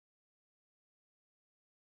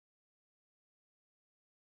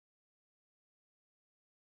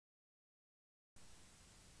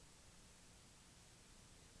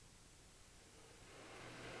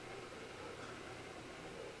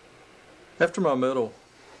After my metal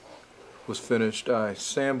was finished, I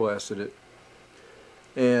sandblasted it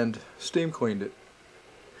and steam cleaned it.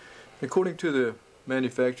 According to the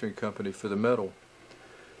manufacturing company for the metal,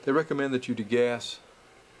 they recommend that you degas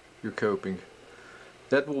your coping.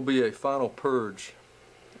 That will be a final purge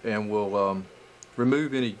and will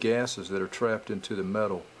remove any gases that are trapped into the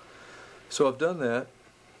metal. So I've done that,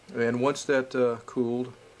 and once that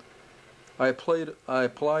cooled, I applied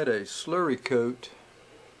a slurry coat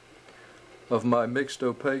of my mixed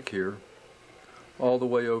opaque here all the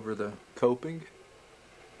way over the coping,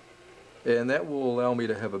 and that will allow me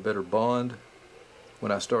to have a better bond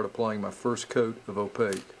when I start applying my first coat of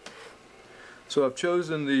opaque. So I've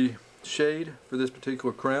chosen the shade for this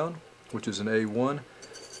particular crown, which is an A1.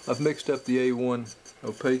 I've mixed up the A1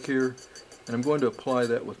 opaque here, and I'm going to apply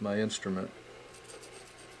that with my instrument.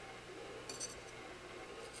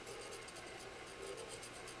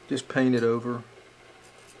 Just paint it over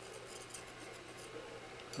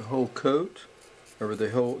the whole coat, or the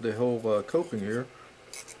whole coping here.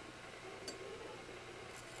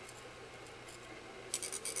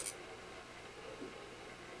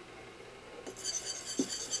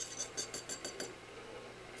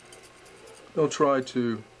 Don't try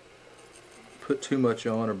to put too much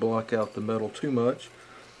on or block out the metal too much,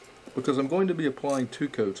 because I'm going to be applying 2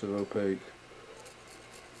 coats of opaque.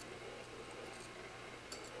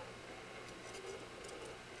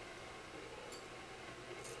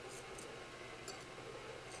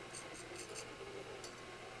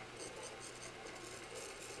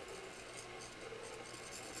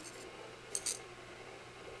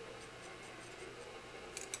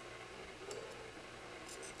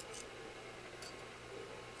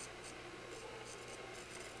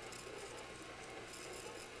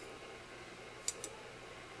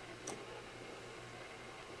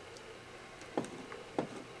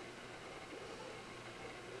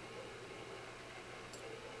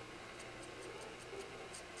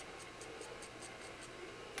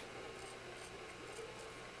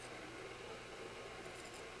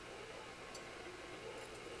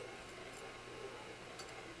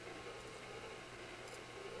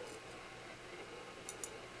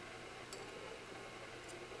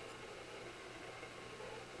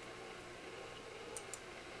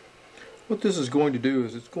 What this is going to do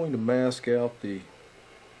is it's going to mask out the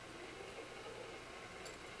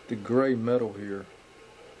gray metal here,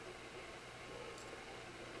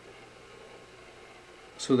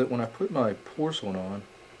 so that when I put my porcelain on,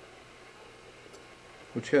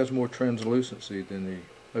 which has more translucency than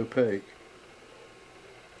the opaque,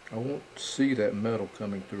 I won't see that metal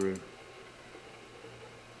coming through.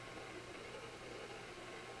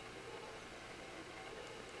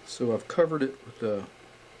 So I've covered it with a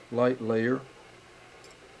light layer,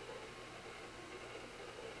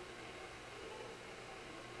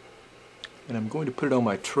 and I'm going to put it on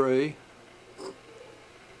my tray,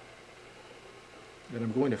 and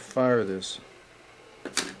I'm going to fire this,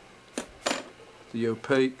 the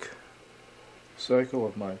opaque cycle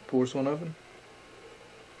of my porcelain oven.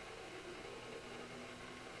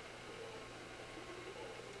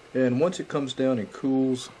 And once it comes down and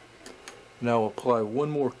cools, now I'll apply one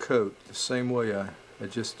more coat the same way I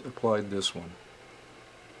just applied this one.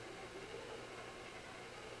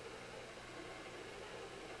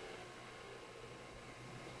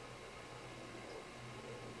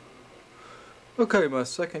 Okay, my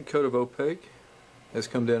second coat of opaque has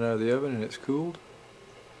come down out of the oven and it's cooled.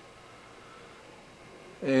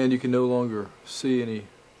 And you can no longer see any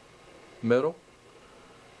metal.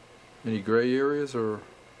 Any gray areas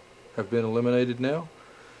have been eliminated now.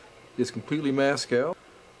 It's completely masked out.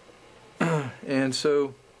 And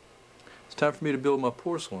so it's time for me to build my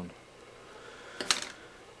porcelain.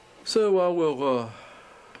 So I will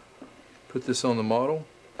put this on the model.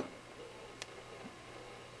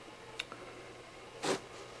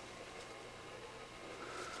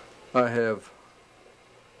 I have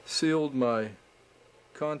sealed my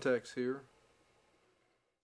contacts here